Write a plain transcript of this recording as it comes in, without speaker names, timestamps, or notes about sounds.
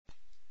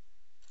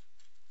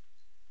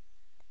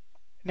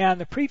Now in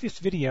the previous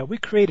video we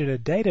created a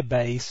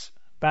database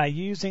by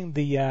using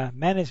the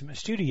Management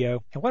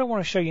Studio, and what I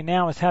want to show you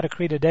now is how to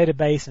create a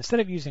database instead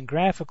of using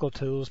graphical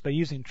tools by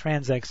using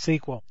Transact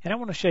SQL. And I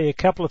want to show you a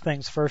couple of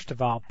things first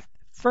of all.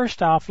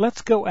 First off,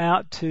 let's go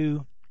out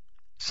to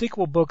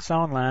SQL Books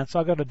Online. So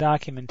I'll go to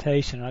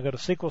Documentation and I'll go to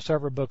SQL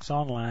Server Books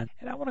Online,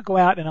 and I want to go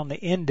out and on the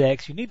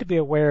index, you need to be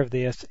aware of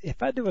this.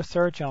 If I do a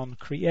search on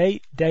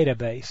Create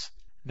Database,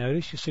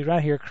 notice you see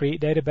right here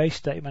Create Database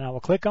Statement. I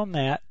will click on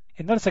that.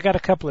 And notice I got a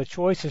couple of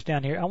choices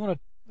down here.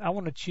 I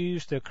want to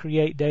choose the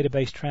Create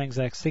Database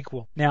Transact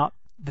SQL. Now,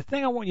 the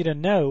thing I want you to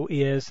know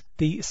is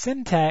the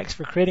syntax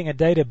for creating a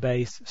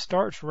database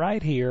starts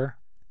right here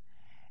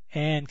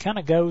and kind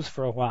of goes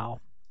for a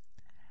while.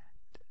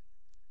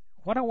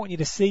 What I want you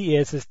to see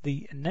is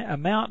the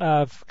amount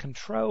of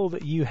control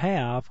that you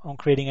have on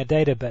creating a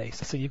database.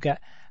 So you've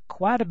got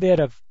quite a bit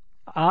of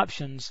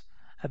options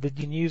that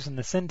you can use in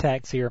the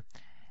syntax here.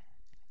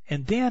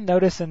 And then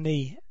notice in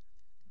the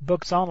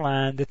Books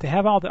Online that they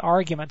have all the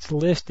arguments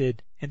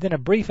listed and then a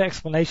brief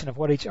explanation of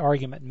what each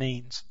argument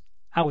means.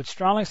 I would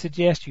strongly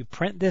suggest you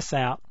print this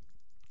out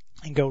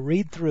and go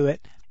read through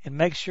it and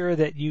make sure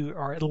that you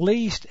are at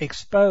least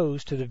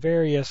exposed to the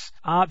various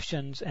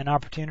options and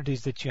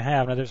opportunities that you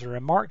have. Now there's a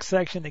remarks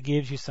section that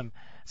gives you some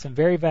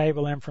very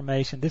valuable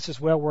information. This is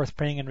well worth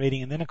printing and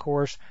reading. And then of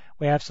course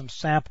we have some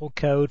sample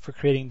code for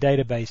creating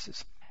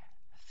databases.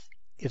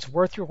 It's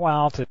worth your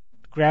while to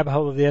grab a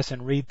hold of this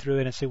and read through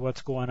it and see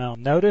what's going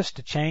on. Notice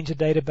to change a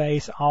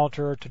database,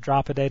 alter, to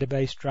drop a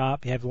database,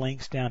 drop. You have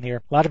links down here.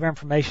 A lot of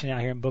information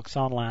out here in Books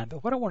Online.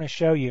 But what I want to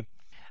show you,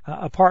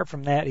 apart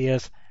from that,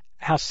 is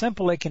how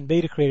simple it can be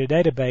to create a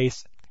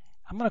database.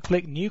 I'm going to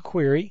click New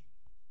Query.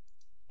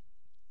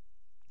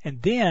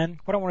 And then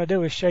what I want to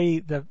do is show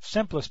you the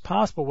simplest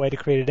possible way to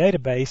create a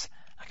database.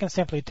 I can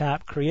simply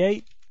type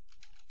Create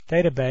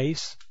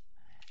Database,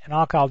 and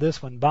I'll call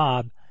this one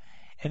Bob.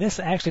 And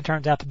this actually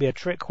turns out to be a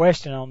trick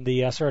question on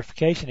the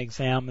certification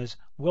exam is,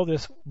 will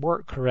this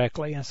work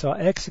correctly? And so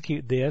I'll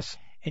execute this,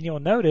 and you'll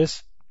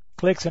notice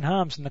clicks and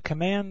hums, and the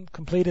command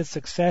completed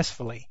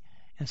successfully.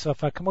 And so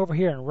if I come over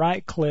here and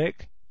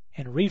right-click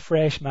and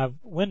refresh my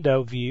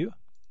window view,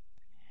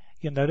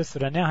 you'll notice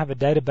that I now have a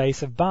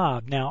database of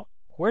Bob. Now,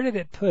 where did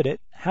it put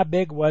it? How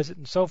big was it?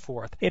 And so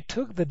forth. It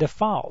took the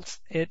defaults.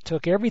 It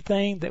took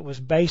everything that was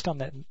based on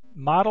that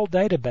model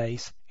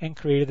database and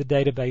created the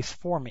database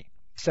for me.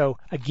 So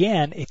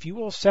again, if you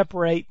will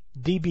separate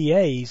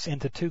DBAs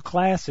into two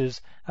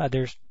classes,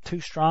 there's two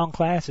strong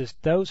classes,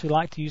 those who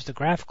like to use the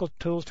graphical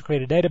tools to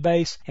create a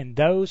database and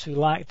those who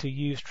like to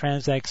use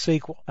Transact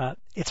SQL.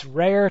 It's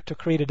rare to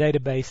create a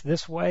database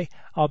this way,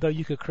 although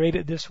you could create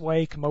it this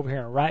way. Come over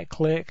here and right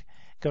click,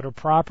 go to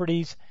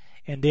Properties,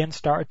 and then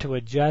start to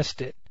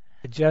adjust it.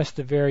 Adjust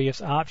the various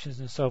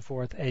options and so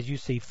forth as you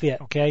see fit.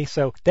 Okay,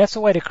 so that's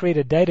the way to create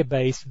a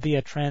database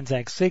via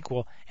Transact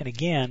SQL. And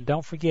again,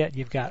 don't forget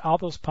you've got all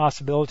those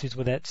possibilities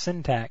with that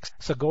syntax.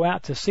 So go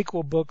out to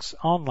SQL Books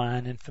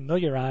Online and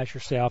familiarize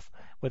yourself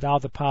with all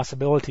the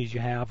possibilities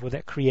you have with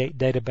that Create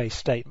Database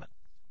statement.